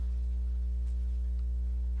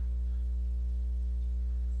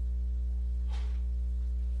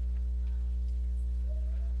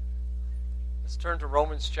Let's turn to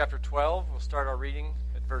Romans chapter 12. We'll start our reading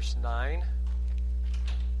at verse 9.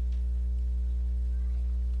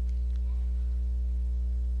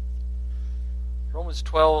 Romans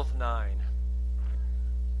 12:9.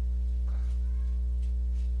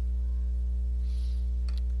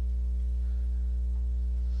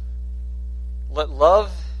 Let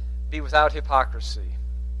love be without hypocrisy.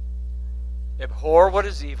 Abhor what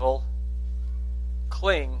is evil.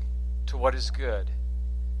 Cling to what is good.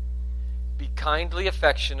 Be kindly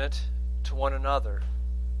affectionate to one another,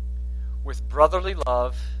 with brotherly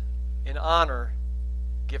love, in honor,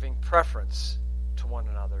 giving preference to one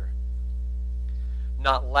another.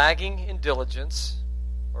 Not lagging in diligence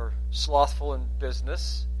or slothful in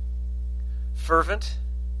business, fervent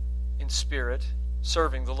in spirit,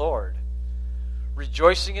 serving the Lord,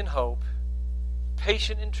 rejoicing in hope,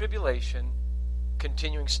 patient in tribulation,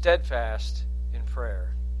 continuing steadfast in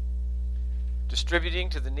prayer, distributing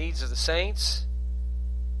to the needs of the saints,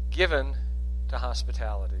 given to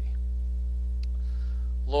hospitality.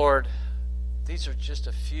 Lord, these are just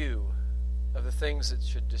a few of the things that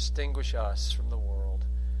should distinguish us from the world.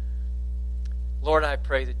 Lord, I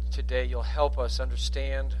pray that today you'll help us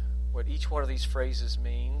understand what each one of these phrases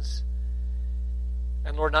means.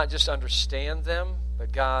 And Lord, not just understand them,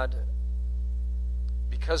 but God,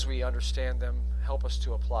 because we understand them, help us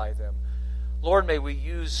to apply them. Lord, may we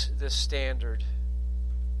use this standard,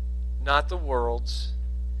 not the world's,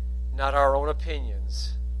 not our own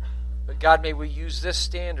opinions, but God, may we use this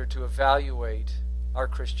standard to evaluate our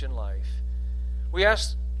Christian life. We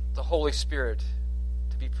ask the Holy Spirit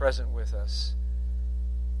to be present with us.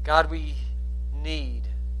 God, we need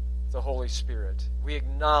the Holy Spirit. We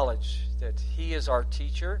acknowledge that He is our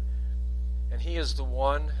teacher, and He is the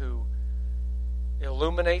one who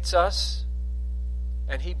illuminates us,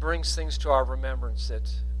 and He brings things to our remembrance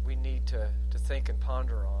that we need to think and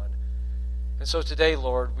ponder on. And so today,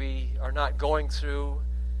 Lord, we are not going through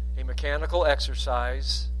a mechanical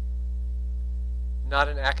exercise, not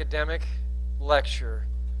an academic lecture.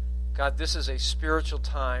 God, this is a spiritual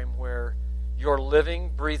time where your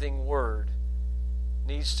living, breathing word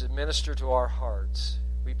needs to minister to our hearts.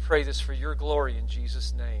 We pray this for your glory in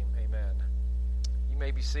Jesus' name. Amen. You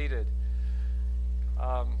may be seated.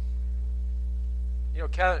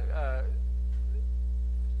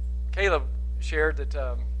 Caleb shared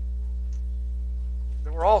that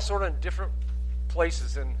we're all sort of in different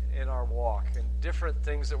places in our walk and different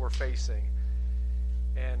things that we're facing.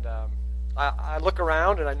 And I look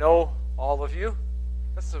around and I know all of you.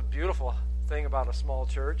 That's the beautiful thing about a small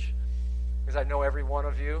church, is I know every one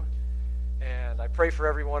of you, and I pray for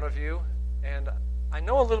every one of you, and I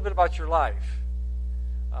know a little bit about your life,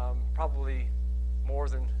 probably more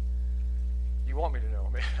than you want me to know.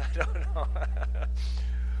 I don't know.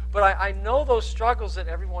 But I know those struggles that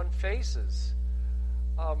everyone faces.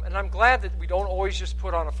 And I'm glad that we don't always just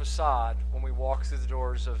put on a facade when we walk through the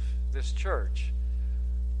doors of this church.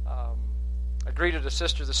 I greeted a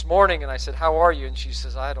sister this morning, and I said, "How are you?" And she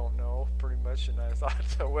says, "I don't know," pretty much. And I thought,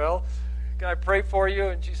 well, can I pray for you?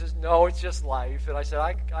 And she says, "No, it's just life." And I said,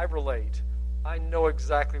 I relate. I know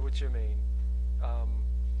exactly what you mean.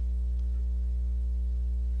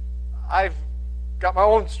 I've got my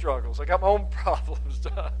own struggles. I got my own problems.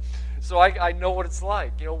 So I know what it's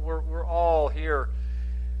like. You know, we're all here.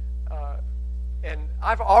 And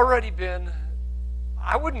I've already been,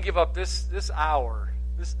 I wouldn't give up this hour,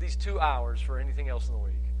 these 2 hours for anything else in the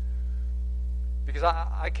week. Because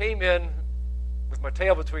I came in with my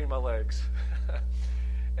tail between my legs.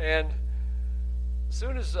 And as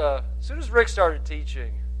soon as Rick started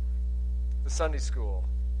teaching the Sunday school,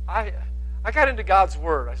 I got into God's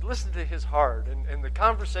Word. I listened to His heart and the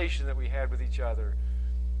conversation that we had with each other.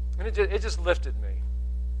 And it just lifted me.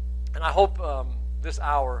 And I hope this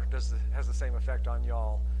hour has the same effect on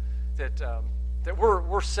y'all, that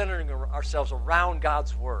we're centering ourselves around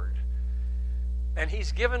God's Word. And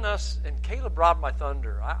He's given us, and Caleb robbed my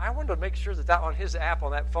thunder. I wanted to make sure that on his app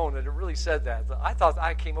on that phone that it really said that. I thought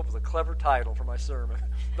I came up with a clever title for my sermon,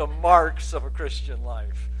 The Marks of a Christian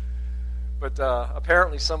Life. But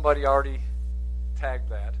apparently somebody already tagged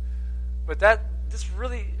that. But this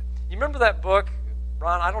really, you remember that book?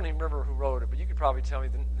 Ron, I don't even remember who wrote it, but you could probably tell me,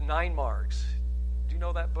 the 9 Marks. Do you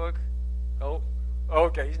know that book? Oh,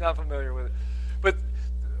 okay, he's not familiar with it. But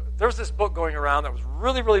there was this book going around that was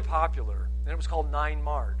really, really popular, and it was called 9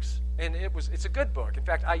 Marks. And it's a good book. In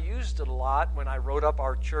fact, I used it a lot when I wrote up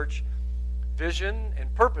our church vision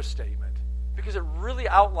and purpose statement, because it really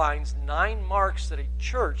outlines 9 marks that a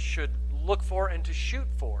church should look for and to shoot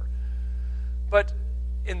for. But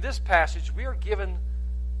in this passage, we are given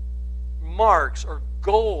marks or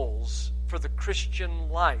goals for the Christian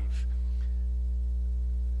life.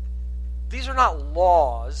 these are not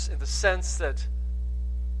laws in the sense that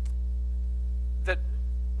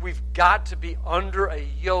we've got to be under a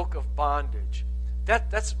yoke of bondage.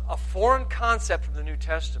 That's a foreign concept from the New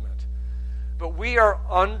Testament. But we are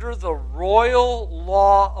under the royal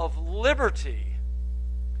law of liberty.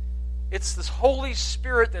 It's this Holy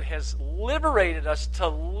Spirit that has liberated us to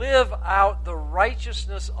live out the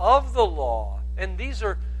righteousness of the law. And these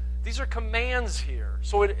are commands here.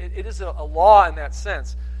 So it is a law in that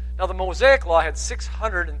sense. Now, the Mosaic Law had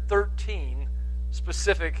 613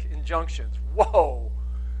 specific injunctions. Whoa!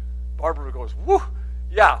 Barbara goes, whoo!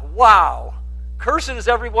 Yeah, wow! Cursed is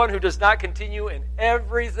everyone who does not continue in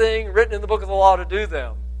everything written in the book of the law to do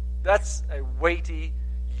them. That's a weighty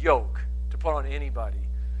yoke to put on anybody.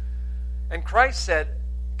 And Christ said,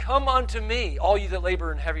 come unto me, all you that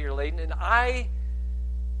labor and heavy are laden, and I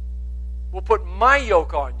will put my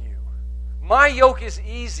yoke on you. My yoke is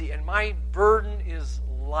easy, and my burden is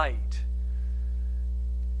light.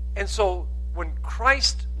 And so, when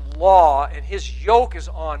Christ's law and his yoke is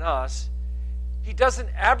on us, he doesn't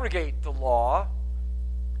abrogate the law.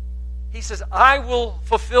 He says, I will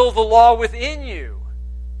fulfill the law within you.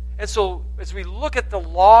 And so, as we look at the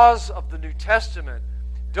laws of the New Testament,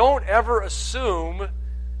 don't ever assume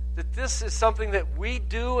that this is something that we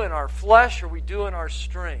do in our flesh or we do in our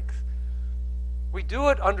strength. We do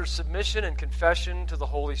it under submission and confession to the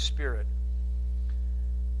Holy Spirit.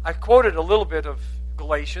 I quoted a little bit of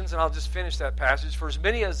Galatians, and I'll just finish that passage. For as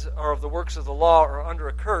many as are of the works of the law are under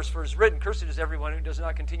a curse, for it is written, cursed is everyone who does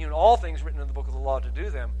not continue in all things written in the book of the law to do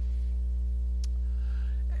them.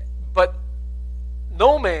 But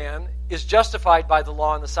no man is justified by the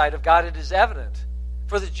law in the sight of God. It is evident.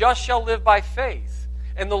 For the just shall live by faith.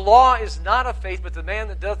 And the law is not of faith, but the man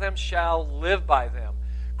that doth them shall live by them.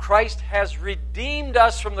 Christ has redeemed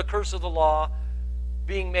us from the curse of the law,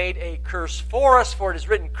 being made a curse for us, for it is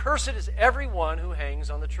written, cursed is everyone who hangs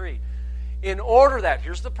on the tree. In order that,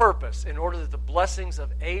 here's the purpose, in order that the blessings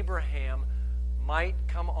of Abraham might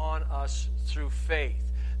come on us through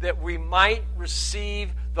faith, that we might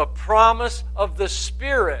receive the promise of the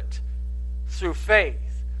Spirit through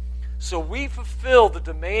faith. So we fulfill the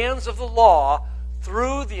demands of the law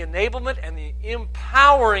through the enablement and the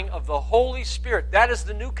empowering of the Holy Spirit. That is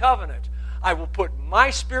the new covenant. I will put my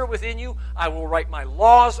Spirit within you. I will write my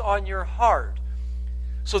laws on your heart.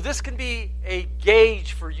 So this can be a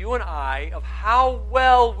gauge for you and I of how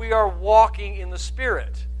well we are walking in the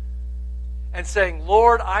Spirit. And saying,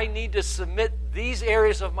 Lord, I need to submit these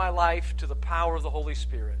areas of my life to the power of the Holy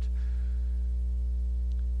Spirit.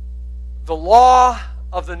 The law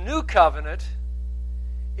of the new covenant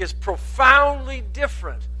is profoundly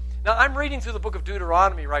different. Now, I'm reading through the book of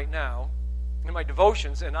Deuteronomy right now in my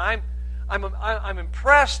devotions, and I'm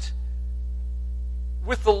impressed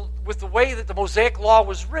with the way that the Mosaic Law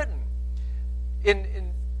was written.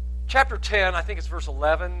 In chapter 10, I think it's verse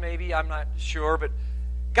 11, maybe, I'm not sure, but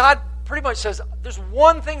God pretty much says, there's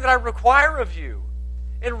one thing that I require of you,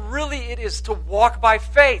 and really it is to walk by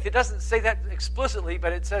faith. It doesn't say that explicitly,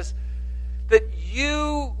 but it says that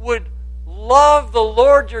you would love the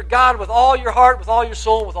Lord your God with all your heart, with all your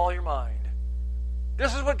soul, and with all your mind.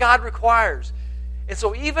 This is what God requires. And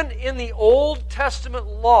so even in the Old Testament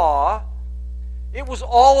law, it was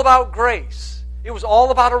all about grace. It was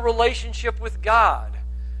all about a relationship with God.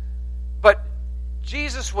 But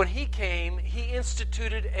Jesus, when he came, he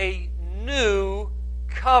instituted a new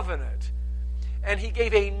covenant. And he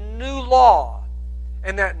gave a new law.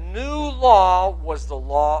 And that new law was the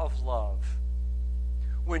law of love.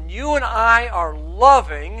 When you and I are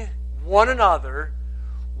loving one another,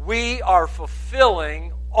 we are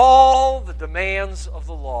fulfilling all the demands of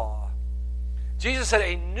the law. Jesus said,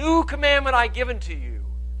 a new commandment I give unto you,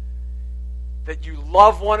 that you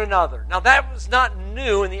love one another. Now that was not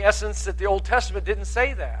new in the essence that the Old Testament didn't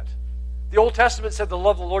say that. The Old Testament said to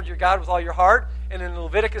love the Lord your God with all your heart, and in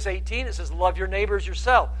Leviticus 18 it says love your neighbor as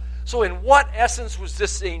yourself. So in what essence was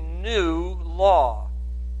this a new law?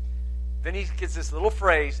 Then he gets this little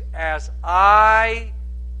phrase, as I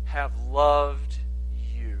have loved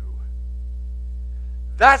you.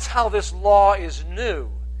 That's how this law is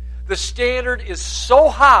new. The standard is so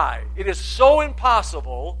high, it is so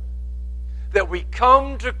impossible, that we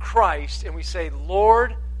come to Christ and we say,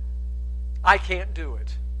 Lord, I can't do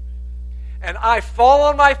it. And I fall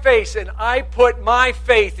on my face and I put my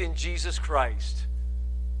faith in Jesus Christ.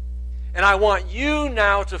 And I want you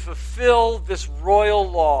now to fulfill this royal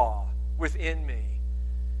law within me.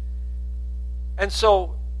 And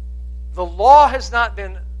so the law has not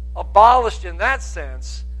been abolished in that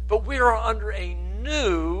sense, but we are under a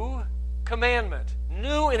new commandment,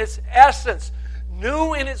 new in its essence,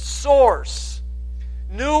 new in its source.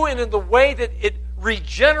 new and in the way that it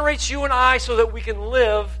regenerates you and I so that we can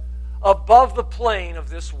live above the plane of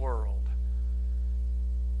this world.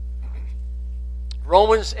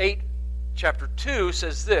 Romans 8, chapter 2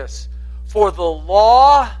 says this, "For the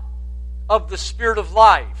law of the Spirit of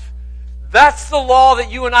life," that's the law that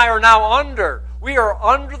you and I are now under. We are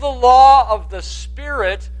under the law of the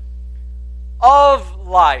Spirit of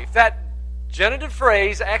life. That genitive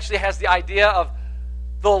phrase actually has the idea of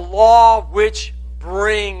the law which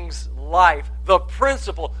brings life. The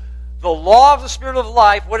principle. The law of the Spirit of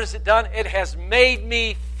life, what has it done? It has made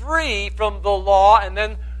me free from the law, and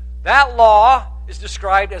then that law is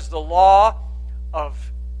described as the law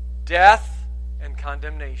of death and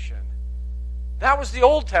condemnation. That was the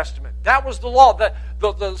Old Testament. That was the law.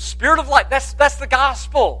 The Spirit of life, that's the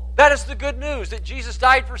gospel. That is the good news, that Jesus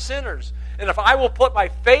died for sinners. And if I will put my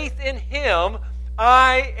faith in Him,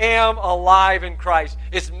 I am alive in Christ.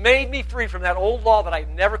 It's made me free from that old law that I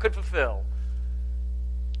never could fulfill.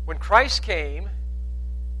 When Christ came,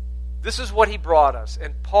 this is what He brought us.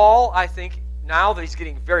 And Paul, I think, now that he's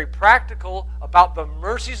getting very practical about the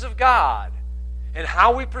mercies of God and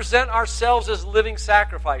how we present ourselves as living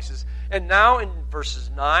sacrifices. And now in verses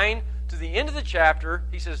 9 to the end of the chapter,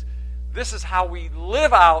 he says, this is how we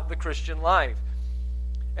live out the Christian life.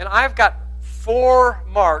 And I've got 4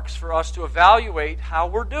 marks for us to evaluate how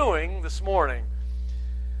we're doing this morning.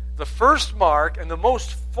 The first mark, and the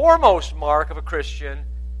most foremost mark of a Christian,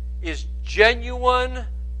 is genuine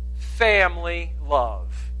family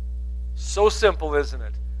love. So simple, isn't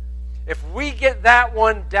it? If we get that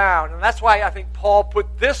one down, and that's why I think Paul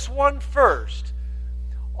put this one first,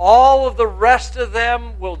 all of the rest of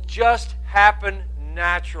them will just happen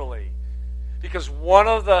naturally. Because one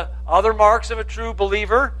of the other marks of a true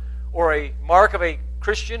believer, or a mark of a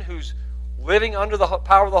Christian who's living under the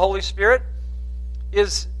power of the Holy Spirit,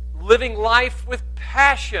 is living life with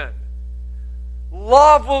passion.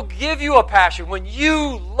 Love will give you a passion. When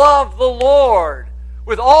you love the Lord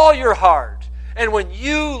with all your heart, and when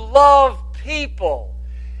you love people,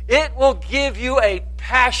 it will give you a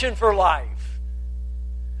passion for life.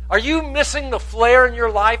 Are you missing the flair in your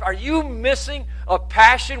life? Are you missing a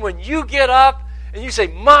passion when you get up and you say,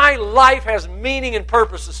 my life has meaning and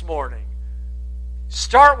purpose this morning?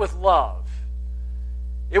 Start with love.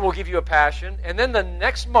 It will give you a passion. And then the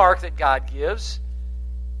next mark that God gives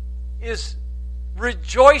is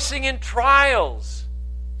rejoicing in trials.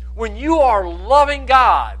 When you are loving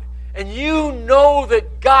God and you know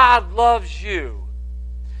that God loves you,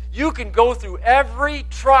 you can go through every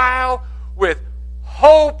trial with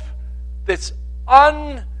hope that's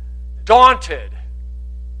undaunted.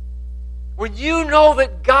 When you know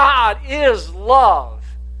that God is love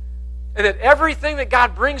and that everything that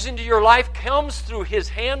God brings into your life comes through His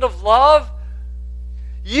hand of love,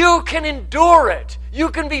 you can endure it. You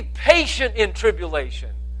can be patient in tribulation.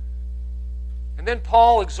 And then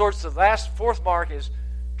Paul exhorts, the last 4th mark is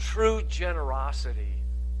true generosity.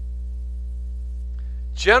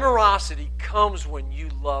 Generosity comes when you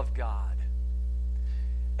love God.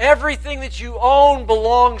 Everything that you own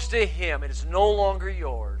belongs to Him. It is no longer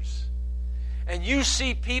yours. And you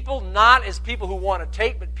see people not as people who want to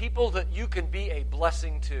take, but people that you can be a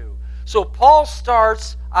blessing to. So Paul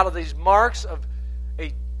starts out of these marks of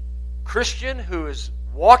a Christian who is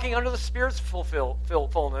walking under the Spirit's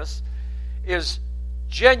fullness, is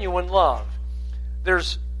genuine love.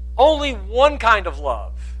 There's only one kind of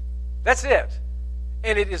love. That's it.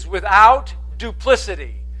 And it is without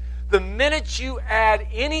duplicity. The minute you add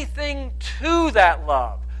anything to that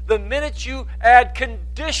love, the minute you add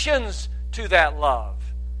conditions to that love,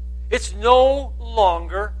 it's no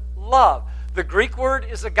longer love. The Greek word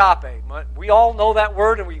is agape. We all know that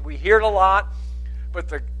word and we hear it a lot. But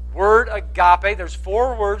the word agape, there's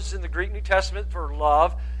 4 words in the Greek New Testament for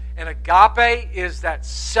love. And agape is that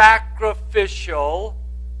sacrificial,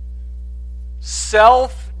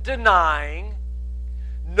 self-denying,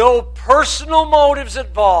 no personal motives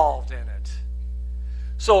involved in it.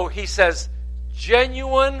 So he says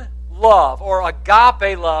genuine love, or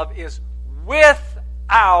agape love, is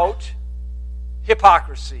without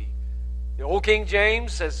hypocrisy. The Old King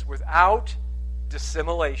James says without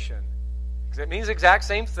dissimulation. Because it means the exact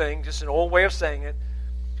same thing, just an old way of saying it.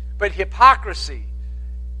 But hypocrisy.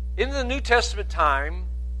 In the New Testament time,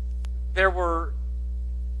 there were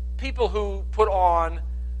people who put on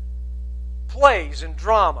plays and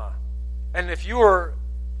drama. And if you were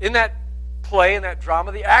in that play, in that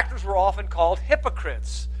drama, the actors were often called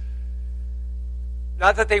hypocrites.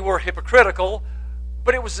 Not that they were hypocritical,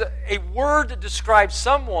 but it was a word that described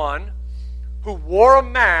someone who wore a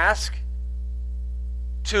mask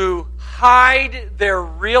to hide their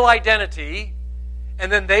real identity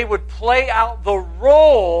and then they would play out the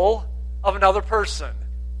role of another person.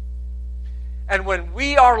 And when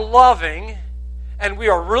we are loving, and we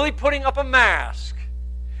are really putting up a mask,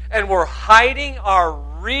 and we're hiding our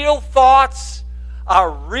real thoughts, our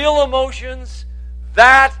real emotions,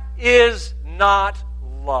 that is not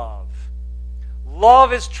love.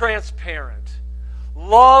 Love is transparent.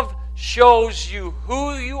 Love shows you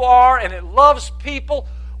who you are, and it loves people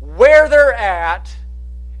where they're at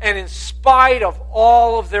and in spite of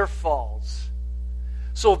all of their faults.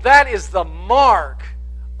 So that is the mark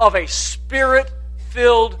of a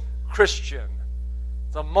Spirit-filled Christian.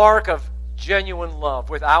 The mark of genuine love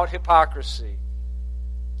without hypocrisy.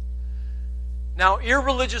 Now,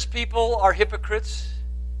 irreligious people are hypocrites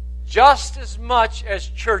just as much as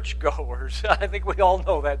churchgoers. I think we all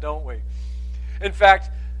know that, don't we? In fact,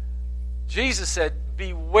 Jesus said,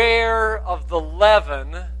 beware of the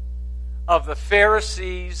leaven of the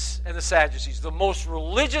Pharisees and the Sadducees, the most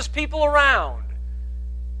religious people around.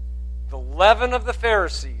 The leaven of the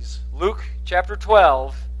Pharisees, Luke chapter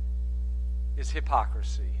 12, is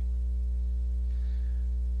hypocrisy.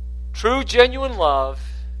 True, genuine love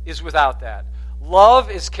is without that. Love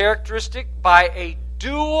is characteristic by a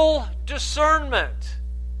dual discernment.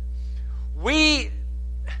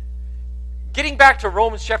 Getting back to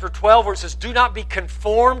Romans chapter 12 where it says, do not be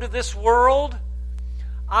conformed to this world,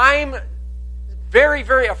 I'm very,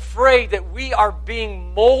 very afraid that we are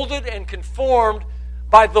being molded and conformed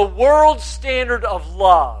by the world's standard of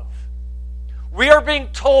love. We are being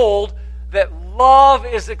told that love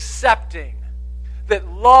is accepting,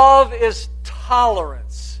 that love is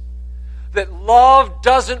tolerance, that love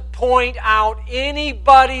doesn't point out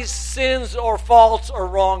anybody's sins or faults or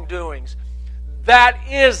wrongdoings. That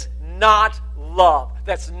is not love.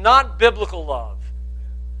 That's not biblical love.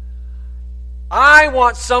 I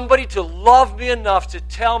want somebody to love me enough to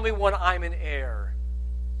tell me when I'm in error.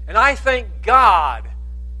 And I thank God,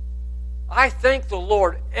 I thank the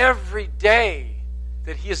Lord every day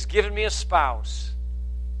that He has given me a spouse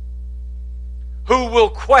who will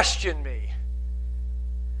question me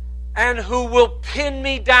and who will pin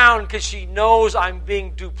me down because she knows I'm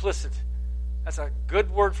being duplicit. That's a good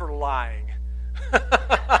word for lying.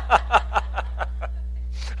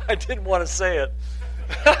 I didn't want to say it.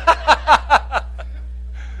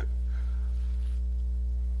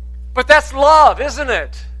 But that's love, isn't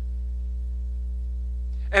it?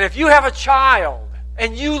 And if you have a child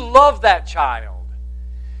and you love that child,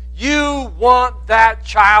 you want that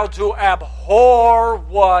child to abhor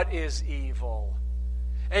what is evil.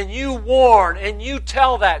 And you warn and you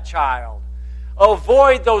tell that child,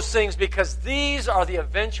 avoid those things because these are the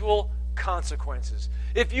eventual consequences.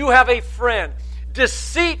 If you have a friend,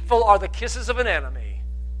 deceitful are the kisses of an enemy,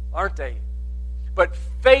 aren't they? But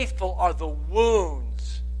faithful are the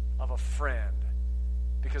wounds of a friend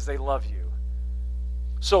because they love you.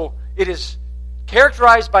 So it is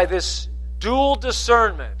characterized by this dual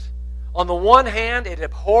discernment. On the one hand, it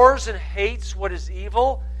abhors and hates what is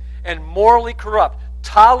evil and morally corrupt.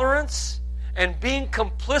 Tolerance and being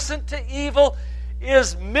complicit to evil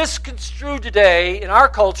is misconstrued today in our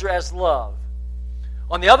culture as love.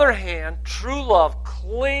 On the other hand, true love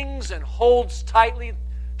clings and holds tightly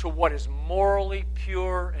to what is morally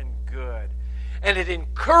pure and good. And it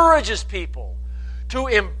encourages people to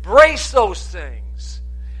embrace those things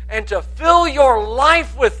and to fill your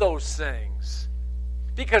life with those things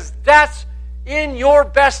because that's in your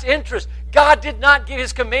best interest. God did not give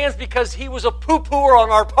His commands because He was a poo-pooer on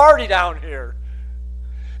our party down here.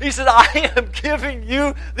 He said, I am giving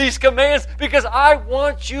you these commands because I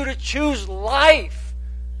want you to choose life.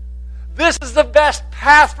 This is the best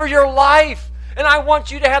path for your life. And I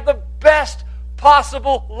want you to have the best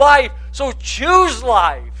possible life. So choose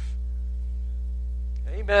life.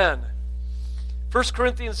 Amen. 1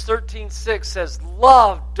 Corinthians 13:6 says,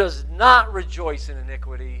 love does not rejoice in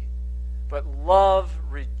iniquity, but love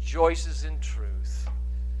rejoices in truth.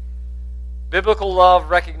 Biblical love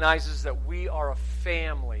recognizes that we are a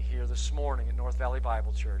family here this morning at North Valley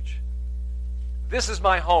Bible Church. This is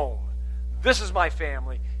my home. This is my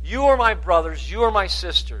family. You are my brothers. You are my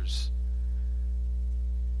sisters.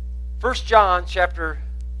 1 John chapter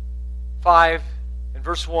 5 and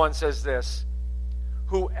verse 1 says this,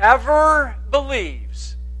 whoever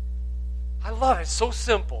believes, I love it, it's so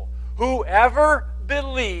simple. Whoever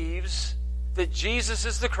believes that Jesus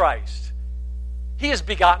is the Christ, he is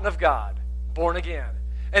begotten of God, born again.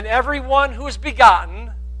 And everyone who is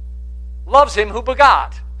begotten loves him who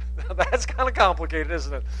begot. That's kind of complicated,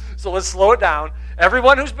 isn't it? So let's slow it down.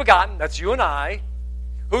 Everyone who's begotten, that's you and I.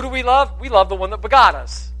 Who do we love? We love the one that begot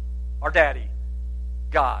us, our daddy,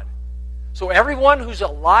 God. So everyone who's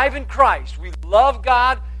alive in Christ, we love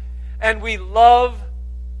God and we love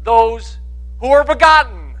those who are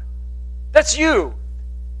begotten. That's you.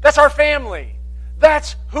 That's our family.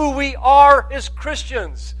 That's who we are as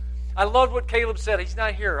Christians. I loved what Caleb said. He's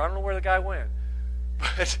not here. I don't know where the guy went.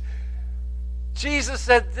 But Jesus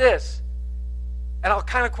said this, and I'll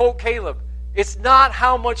kind of quote Caleb. It's not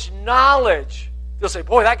how much knowledge. They'll say,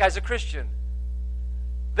 boy, that guy's a Christian.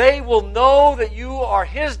 They will know that you are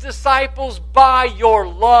his disciples by your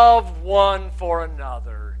love one for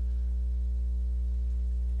another.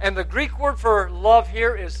 And the Greek word for love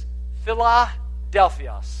here is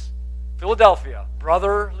Philadelphios. Philadelphia,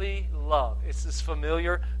 brotherly love. It's this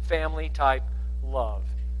familiar family type love,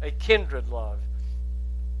 a kindred love.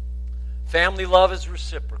 Family love is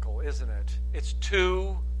reciprocal, isn't it? It's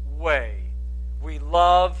two-way. We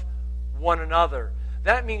love one another.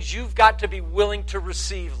 That means you've got to be willing to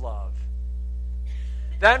receive love.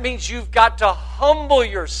 That means you've got to humble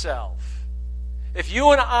yourself. If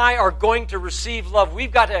you and I are going to receive love,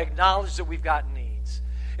 we've got to acknowledge that we've got needs.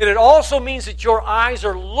 And it also means that your eyes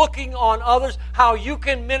are looking on others, how you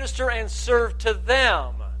can minister and serve to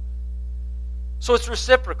them. So it's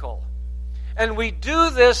reciprocal. And we do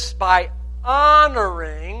this by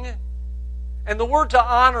honoring. And the word to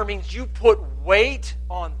honor means you put weight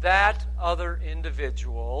on that other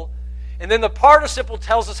individual. And then the participle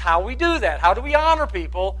tells us how we do that. How do we honor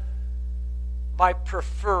people? By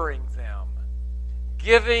preferring them,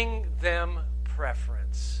 giving them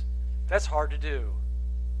preference. That's hard to do.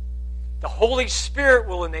 The Holy Spirit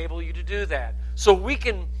will enable you to do that. So we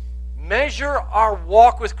can measure our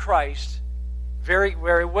walk with Christ very,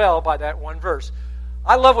 very well by that one verse.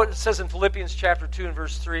 I love what it says in Philippians chapter 2 and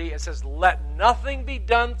verse 3. It says, let nothing be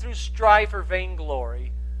done through strife or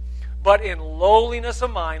vainglory, but in lowliness of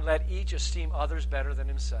mind let each esteem others better than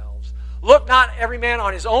themselves. Look not every man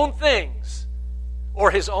on his own things or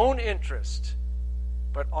his own interest,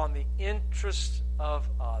 but on the interest of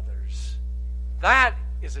others. That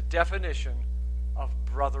is a definition of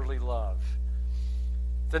brotherly love.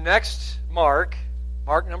 The next mark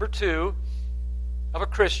number 2 of a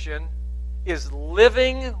Christian, is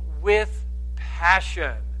living with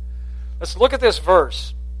passion. Let's look at this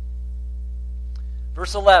verse.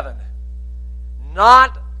 Verse 11.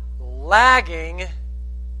 Not lagging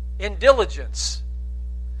in diligence.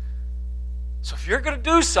 So if you're going to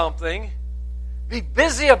do something, be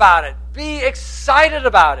busy about it. Be excited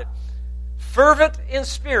about it. Fervent in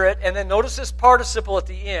spirit, and then notice this participle at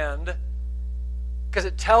the end, because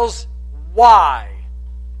it tells why.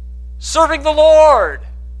 Serving the Lord.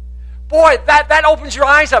 Boy, that opens your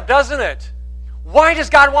eyes up, doesn't it? Why does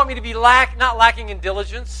God want me to be not lacking in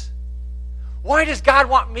diligence? Why does God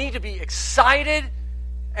want me to be excited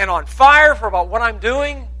and on fire about what I'm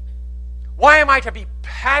doing? Why am I to be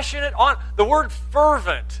passionate? The word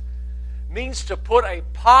fervent means to put a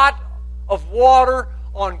pot of water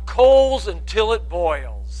on coals until it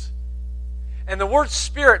boils. And the word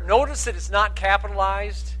spirit, notice that it's not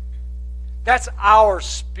capitalized. That's our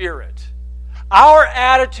spirit. Our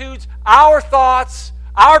attitudes, our thoughts,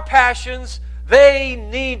 our passions, they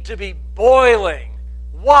need to be boiling.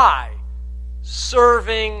 Why?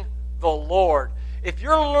 Serving the Lord. If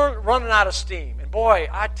you're running out of steam, and boy,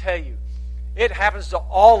 I tell you, it happens to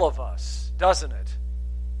all of us, doesn't it?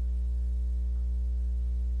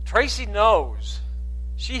 Tracy knows.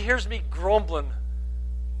 She hears me grumbling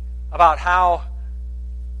about how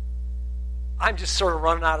I'm just sort of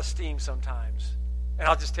running out of steam sometimes. And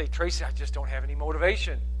I'll just say, Tracy, I just don't have any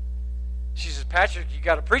motivation. She says, Patrick, you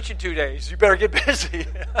got to preach in 2 days. You better get busy.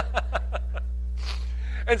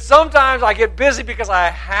 And sometimes I get busy because I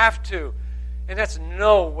have to. And that's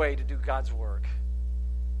no way to do God's work.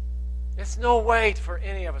 It's no way for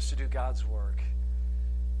any of us to do God's work.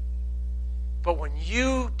 But when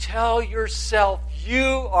you tell yourself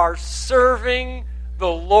you are serving the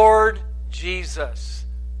Lord Jesus,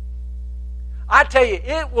 I tell you,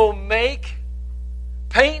 it will make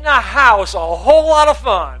painting a house a whole lot of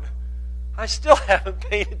fun. I still haven't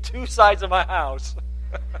painted 2 sides of my house.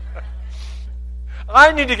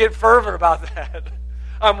 I need to get fervent about that.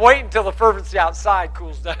 I'm waiting until the fervency outside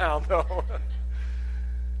cools down, though.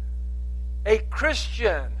 A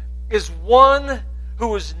Christian is one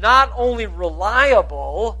who is not only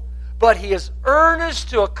reliable, but he is earnest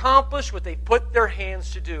to accomplish what they put their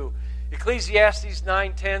hands to do. Ecclesiastes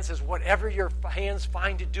 9:10 says, whatever your hands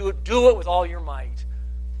find to do it with all your might.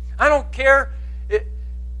 I don't care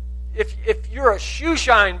if you're a shoe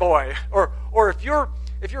shine boy or if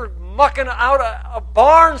you're mucking out a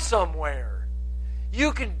barn somewhere.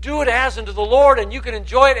 You can do it as unto the Lord, and you can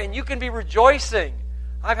enjoy it, and you can be rejoicing.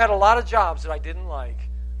 I've had a lot of jobs that I didn't like.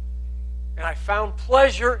 And I found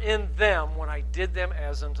pleasure in them when I did them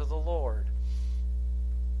as unto the Lord.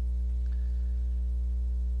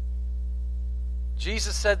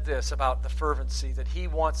 Jesus said this about the fervency that he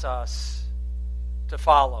wants us to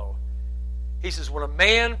follow. He says, when a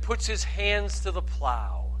man puts his hands to the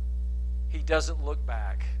plow, he doesn't look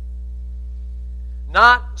back.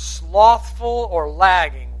 Not slothful or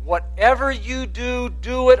lagging. Whatever you do,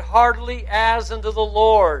 do it heartily as unto the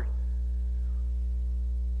Lord.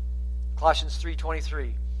 Colossians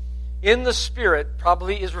 3:23. In the Spirit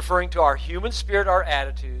probably is referring to our human spirit, our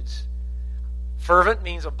attitudes. Fervent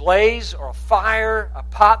means a blaze or a fire, a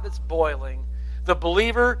pot that's boiling. The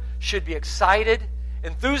believer should be excited,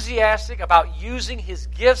 enthusiastic about using his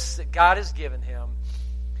gifts that God has given him.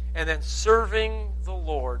 And then serving the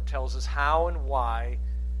Lord tells us how and why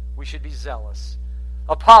we should be zealous.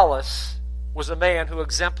 Apollos was a man who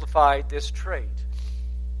exemplified this trait.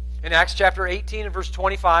 In Acts chapter 18 and verse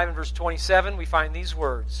 25 and verse 27, we find these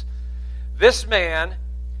words. This man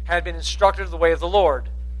had been instructed of the way of the Lord,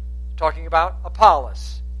 talking about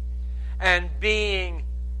Apollos. And being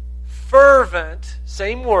fervent,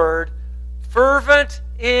 same word, fervent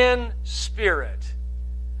in spirit.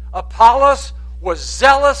 Apollos was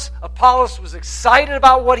zealous. Apollos was excited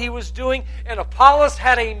about what he was doing. And Apollos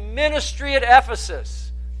had a ministry at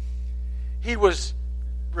Ephesus. He was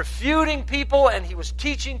refuting people and he was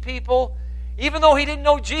teaching people, even though he didn't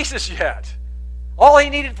know Jesus yet. All he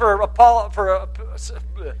needed for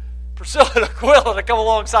Priscilla and Aquila to come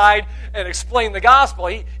alongside and explain the gospel.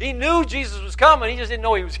 He knew Jesus was coming. He just didn't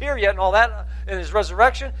know he was here yet and all that in his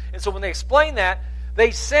resurrection. And so when they explained that,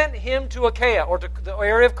 they sent him to Achaia, or to the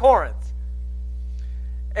area of Corinth.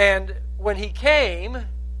 And when he came,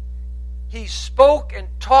 he spoke and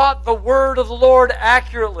taught the word of the Lord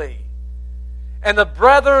accurately. And the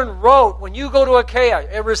brethren wrote, when you go to Achaia,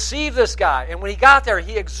 and receive this guy. And when he got there,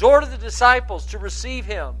 he exhorted the disciples to receive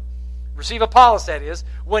him. Receive Apollos, that is.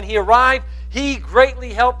 When he arrived, he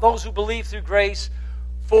greatly helped those who believe through grace.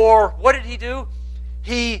 For what did he do?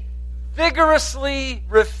 He vigorously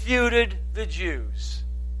refuted the Jews,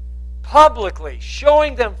 publicly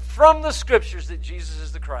showing them from the Scriptures that Jesus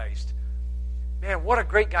is the Christ. Man, what a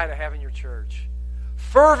great guy to have in your church.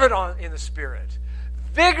 Fervent in the Spirit.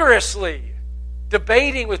 Vigorously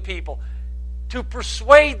debating with people to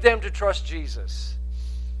persuade them to trust Jesus.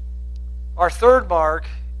 Our third mark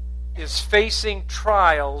is facing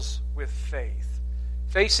trials with faith.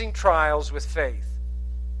 Facing trials with faith.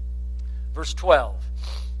 Verse 12.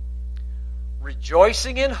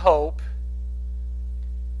 Rejoicing in hope,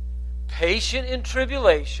 patient in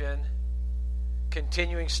tribulation,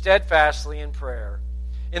 continuing steadfastly in prayer.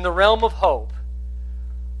 In the realm of hope.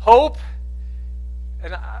 Hope,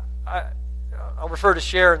 and I'll refer to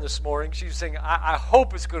Sharon this morning. She was saying, I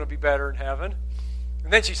hope it's going to be better in heaven.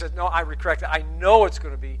 And then she said, no, I correct it. I know it's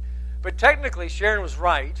going to be. But technically, Sharon was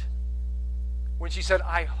right when she said,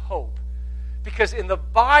 I hope. Because in the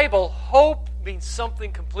Bible, hope means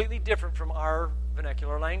something completely different from our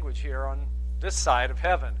vernacular language here on this side of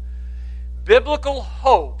heaven. Biblical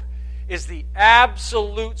hope is the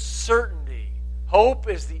absolute certainty. Hope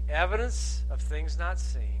is the evidence of things not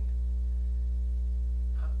seen.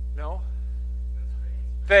 No?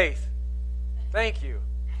 Faith. Thank you.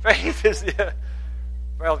 Faith is the...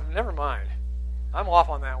 Well, never mind. I'm off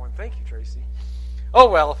on that one. Thank you, Tracy. Oh,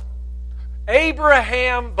 well.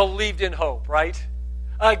 Abraham believed in hope, right?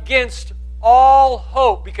 Against all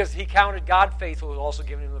hope, because he counted God faithful who also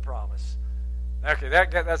given him the promise. Okay,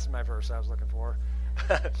 that's my verse I was looking for.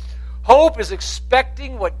 Hope is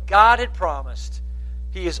expecting what God had promised.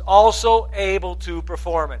 He is also able to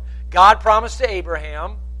perform it. God promised to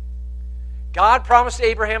Abraham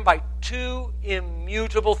by two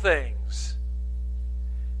immutable things.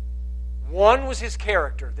 One was his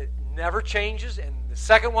character that never changes, and the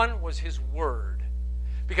second one was his word.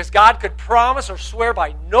 Because God could promise or swear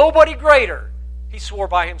by nobody greater. He swore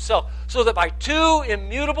by himself. So that by two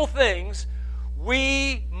immutable things,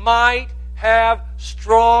 we might have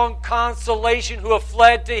strong consolation who have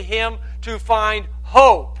fled to him to find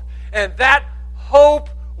hope. And that hope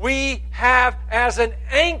we have as an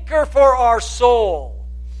anchor for our soul.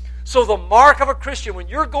 So the mark of a Christian, when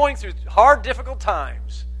you're going through hard, difficult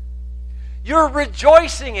times, you're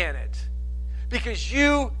rejoicing in it because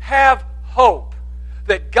you have hope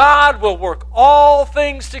that God will work all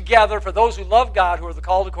things together for those who love God, who are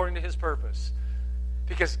called according to his purpose.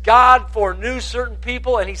 Because God foreknew certain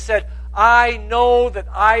people, and he said, I know that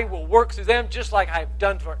I will work through them just like I've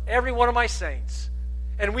done for every one of my saints.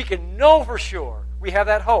 And we can know for sure we have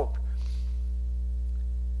that hope.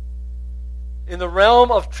 In the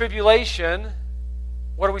realm of tribulation,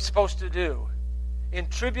 what are we supposed to do? in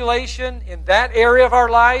tribulation, in that area of our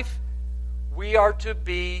life, we are to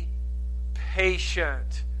be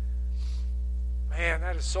patient. Man,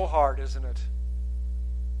 that is so hard, isn't it?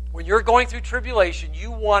 When you're going through tribulation,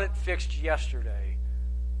 you want it fixed yesterday.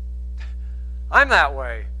 I'm that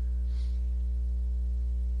way.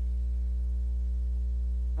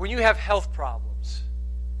 When you have health problems,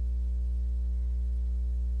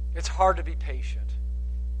 it's hard to be patient.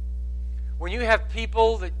 When you have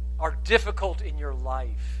people that are difficult in your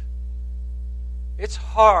life, it's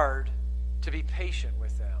hard to be patient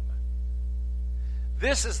with them.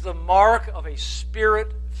 This is the mark of a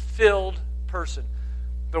Spirit-filled person.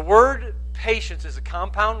 The word patience is a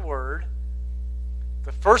compound word.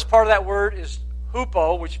 The first part of that word is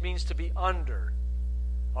hupo, which means to be under.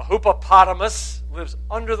 A hippopotamus lives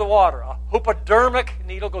under the water. A hypodermic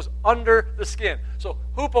needle goes under the skin. So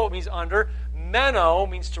hupo means under. Meno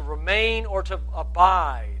means to remain or to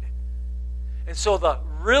abide. And so the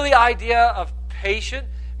really idea of patient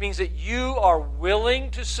means that you are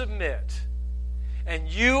willing to submit. And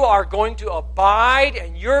you are going to abide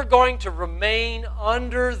and you're going to remain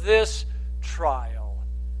under this trial.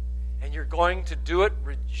 And you're going to do it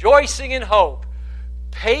rejoicing in hope.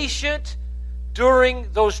 Patient during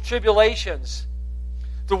those tribulations.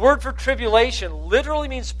 The word for tribulation literally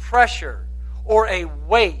means pressure or a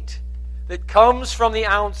weight that comes from the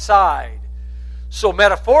outside. So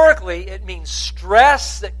metaphorically, it means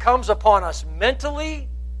stress that comes upon us mentally,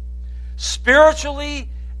 spiritually,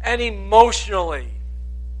 and emotionally.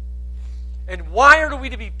 And why are we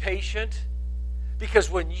to be patient? Because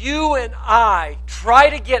when you and I try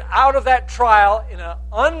to get out of that trial in an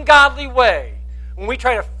ungodly way, when we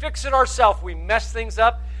try to fix it ourselves, we mess things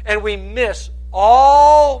up and we miss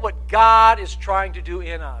all what God is trying to do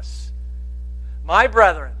in us. My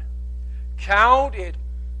brethren, count it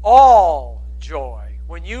all joy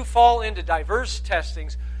when you fall into diverse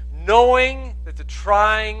testings, knowing that the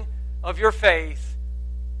trying of your faith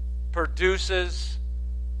produces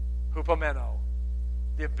hupomeno,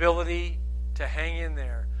 the ability to hang in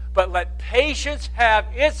there. But let patience have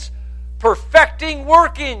its perfecting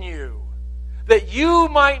work in you, that you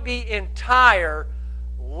might be entire,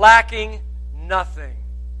 lacking nothing.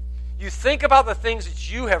 You think about the things that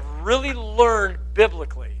you have really learned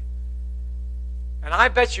biblically, and I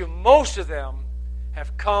bet you most of them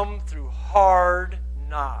have come through hard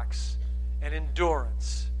knocks and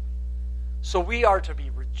endurance. So we are to be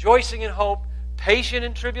rejoicing in hope, patient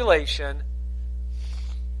in tribulation,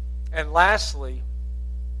 and lastly,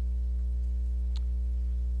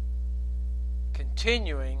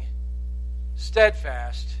 continuing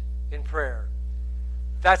steadfast in prayer.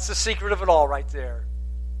 That's the secret of it all right there.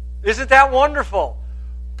 Isn't that wonderful?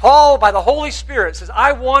 Paul, by the Holy Spirit, says,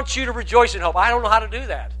 I want you to rejoice in hope. I don't know how to do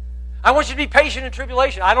that. I want you to be patient in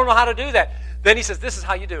tribulation. I don't know how to do that. Then he says, this is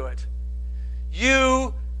how you do it.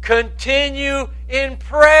 You continue in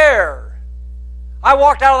prayer. I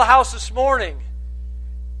walked out of the house this morning,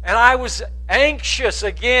 and I was anxious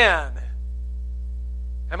again.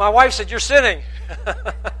 And my wife said, you're sinning.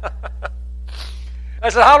 I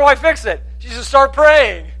said, how do I fix it? She said, start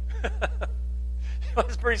praying.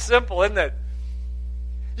 It's pretty simple, isn't it?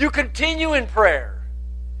 You continue in prayer.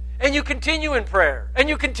 And you continue in prayer. And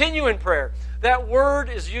you continue in prayer. That word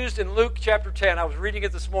is used in Luke chapter 10. I was reading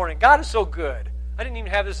it this morning. God is so good. I didn't even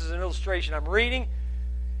have this as an illustration. I'm reading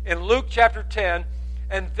in Luke chapter 10.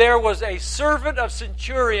 And there was a servant of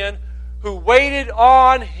centurion who waited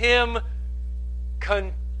on him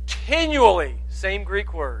continually. Same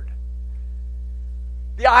Greek word.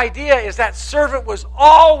 The idea is that servant was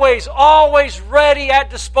always ready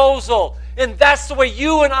at disposal. And that's the way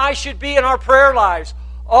you and I should be in our prayer lives.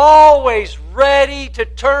 Always ready to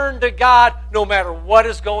turn to God no matter what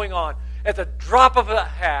is going on. At the drop of a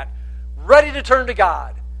hat, ready to turn to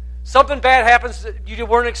God. Something bad happens that you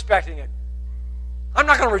weren't expecting it. I'm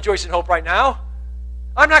not going to rejoice in hope right now.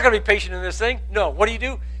 I'm not going to be patient in this thing. No, what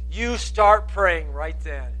do? You start praying right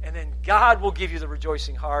then. And then God will give you the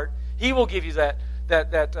rejoicing heart. He will give you that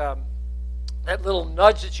little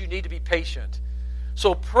nudge that you need to be patient.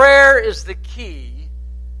 So prayer is the key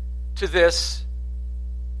to this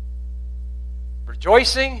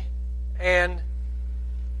rejoicing and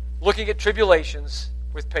looking at tribulations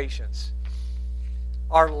with patience.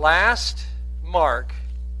 Our last mark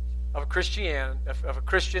of a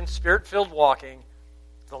Christian Spirit-filled walking,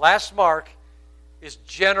 the last mark is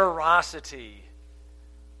generosity.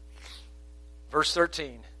 Verse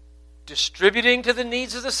 13. Distributing to the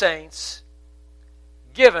needs of the saints,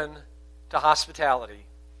 given to hospitality.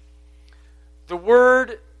 The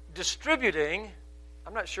word distributing,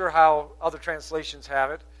 I'm not sure how other translations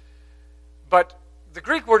have it, but the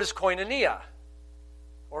Greek word is koinonia.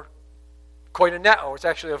 koinoneo. It's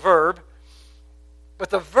actually a verb. But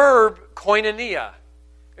the verb koinonia,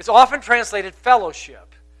 it's often translated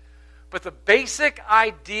fellowship. But the basic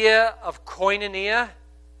idea of koinonia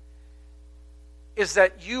is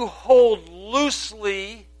that you hold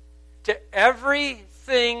loosely to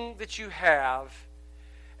everything that you have,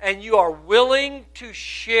 and you are willing to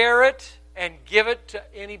share it and give it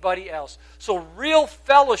to anybody else. So real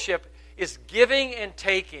fellowship is giving and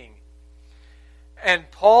taking. And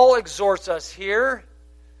Paul exhorts us here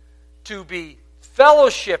to be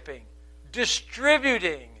fellowshipping,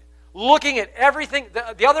 distributing, looking at everything.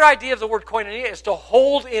 The other idea of the word koinonia is to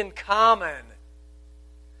hold in common.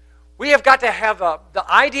 We have got to have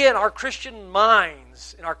the idea in our Christian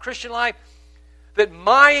minds, in our Christian life, that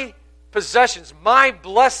my possessions, my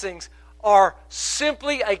blessings are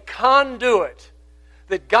simply a conduit.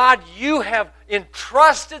 That God, you have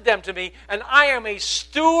entrusted them to me, and I am a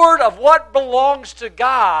steward of what belongs to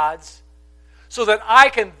God's, so that I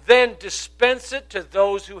can then dispense it to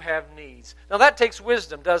those who have needs. Now that takes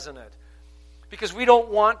wisdom, doesn't it? Because we don't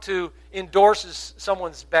want to endorse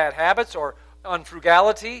someone's bad habits or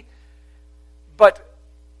unfrugality. But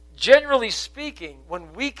generally speaking,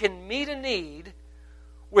 when we can meet a need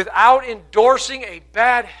without endorsing a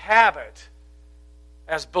bad habit,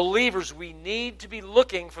 as believers, we need to be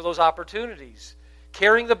looking for those opportunities,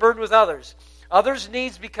 carrying the burden with others. Others'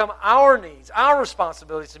 needs become our needs, our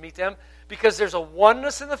responsibilities to meet them, because there's a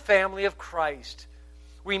oneness in the family of Christ.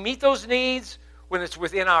 We meet those needs when it's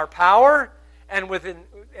within our power, and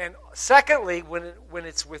secondly, when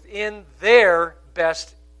it's within their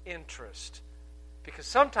best interest. Because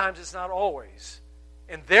sometimes it's not always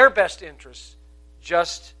in their best interest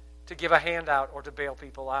just to give a handout or to bail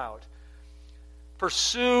people out.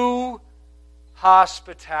 Pursue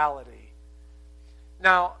hospitality.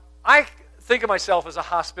 Now, I think of myself as a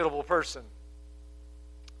hospitable person.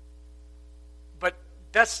 But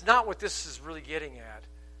that's not what this is really getting at.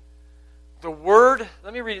 The word,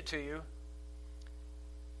 let me read it to you.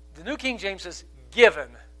 The New King James says, given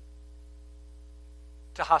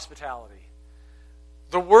to hospitality.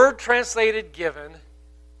 The word translated given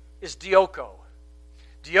is dioko.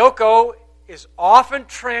 Dioko is often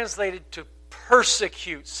translated to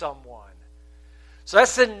persecute someone. So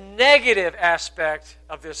that's the negative aspect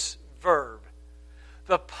of this verb.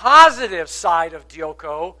 The positive side of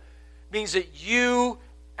dioko means that you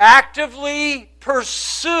actively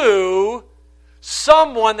pursue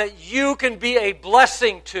someone that you can be a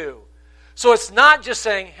blessing to. So it's not just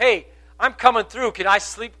saying, hey, I'm coming through, can I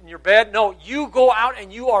sleep in your bed? No, you go out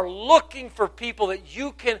and you are looking for people that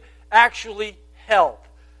you can actually help.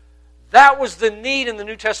 That was the need in the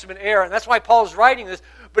New Testament era, and that's why Paul is writing this,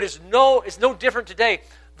 but it's no different today.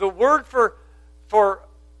 The word for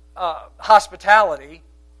hospitality,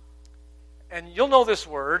 and you'll know this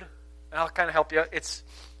word, and I'll kind of help you, it's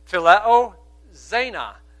phileo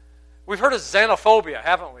xena. We've heard of xenophobia,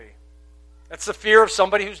 haven't we? That's the fear of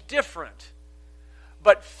somebody who's different.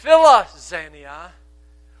 But philoxenia,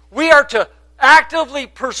 we are to actively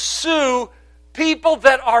pursue people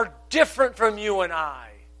that are different from you and I,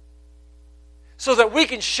 so that we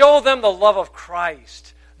can show them the love of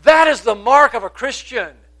Christ. That is the mark of a Christian.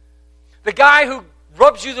 The guy who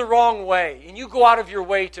rubs you the wrong way, and you go out of your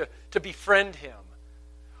way to befriend him.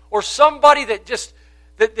 Or somebody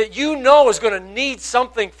that you know is going to need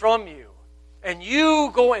something from you, and you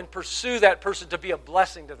go and pursue that person to be a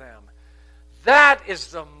blessing to them. That is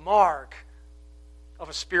the mark of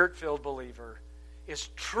a Spirit-filled believer, is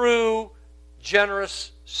true,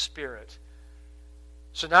 generous spirit.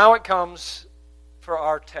 So now it comes for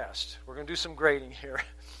our test. We're going to do some grading here.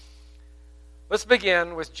 Let's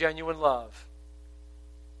begin with genuine love.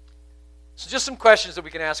 So just some questions that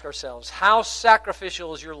we can ask ourselves. How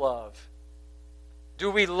sacrificial is your love?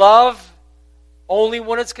 Do we love only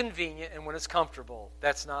when it's convenient and when it's comfortable?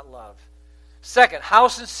 That's not love. Second, how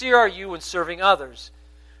sincere are you in serving others?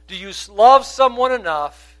 Do you love someone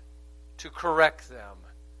enough to correct them?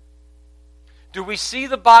 Do we see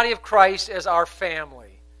the body of Christ as our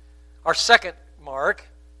family? Our second mark,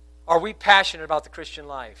 are we passionate about the Christian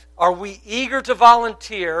life? Are we eager to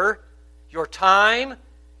volunteer your time,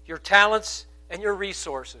 your talents, and your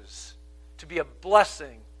resources to be a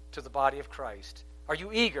blessing to the body of Christ? Are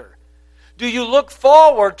you eager? Do you look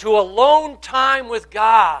forward to alone time with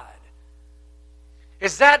God?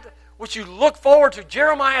 Is that what you look forward to?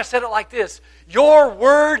 Jeremiah said it like this: your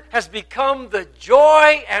word has become the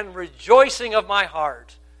joy and rejoicing of my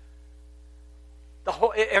heart.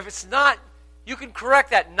 If it's not, you can correct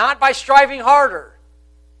that, not by striving harder,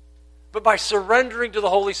 but by surrendering to the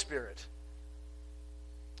Holy Spirit.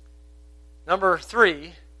 Number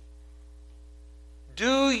 3,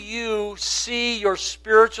 Do you see your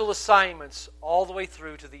spiritual assignments all the way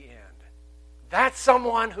through to the end? That's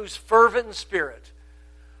someone who's fervent in spirit,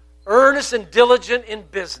 earnest and diligent in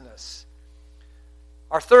business.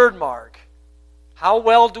 Our third mark, how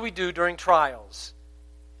well do we do during trials?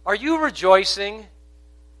 Are you rejoicing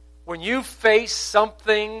when you face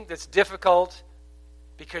something that's difficult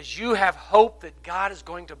because you have hope that God is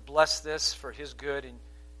going to bless this for His good and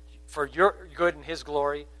for your good and His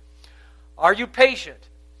glory? Are you patient?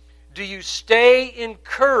 Do you stay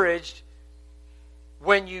encouraged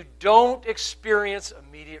when you don't experience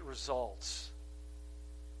immediate results?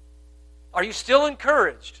 Are you still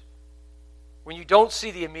encouraged when you don't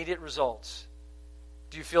see the immediate results?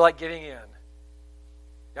 Do you feel like giving in?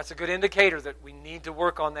 That's a good indicator that we need to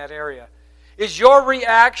work on that area. Is your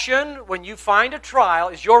reaction when you find a trial,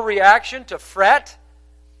 is your reaction to fret?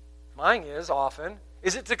 Mine is often.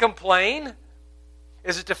 Is it to complain?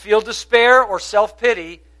 Is it to feel despair or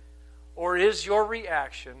self-pity? Or is your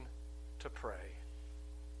reaction to pray?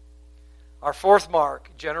 Our fourth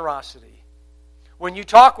mark, generosity. When you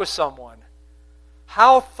talk with someone,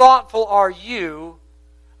 how thoughtful are you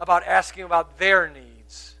about asking about their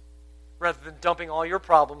needs rather than dumping all your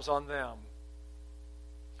problems on them?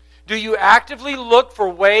 Do you actively look for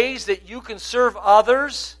ways that you can serve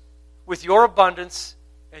others with your abundance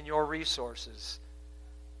and your resources?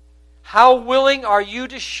 How willing are you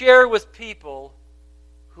to share with people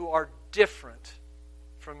who are different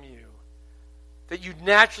from you, that you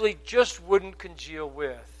naturally just wouldn't congeal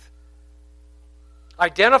with?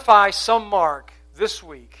 Identify some mark this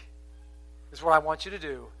week is what I want you to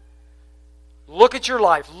do. Look at your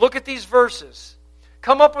life. Look at these verses.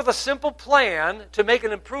 Come up with a simple plan to make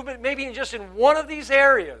an improvement, maybe just in one of these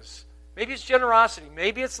areas. Maybe it's generosity.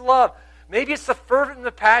 Maybe it's love. Maybe it's the fervent and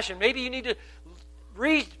the passion. Maybe you need to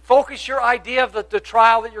refocus your idea of the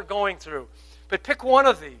trial that you're going through. But pick one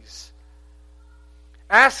of these.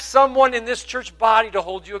 Ask someone in this church body to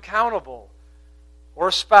hold you accountable, or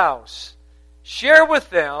a spouse. Share with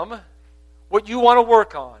them what you want to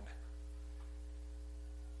work on.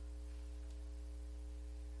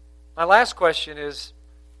 My last question is,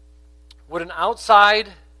 would an outside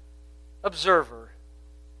observer,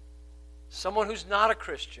 someone who's not a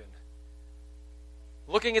Christian,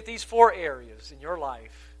 looking at these four areas in your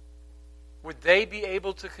life, would they be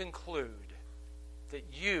able to conclude that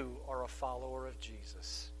you are a follower of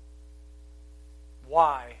Jesus?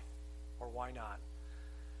 Why or why not?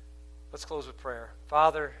 Let's close with prayer.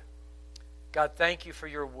 Father, God, thank you for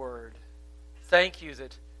your word. Thank you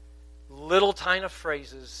that little tiny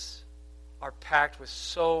phrases are packed with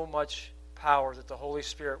so much power that the Holy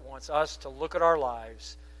Spirit wants us to look at our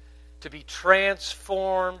lives, to be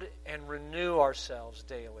transformed and renew ourselves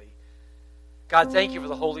daily. God, thank you for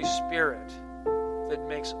the Holy Spirit that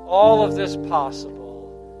makes all of this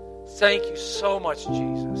possible. Thank you so much,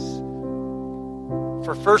 Jesus,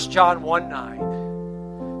 for 1 John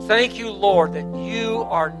 1:9. Thank you, Lord, that you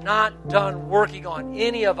are not done working on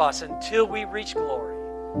any of us until we reach glory.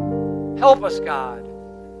 Help us, God,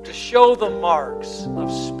 to show the marks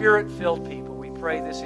of Spirit-filled people. We pray this in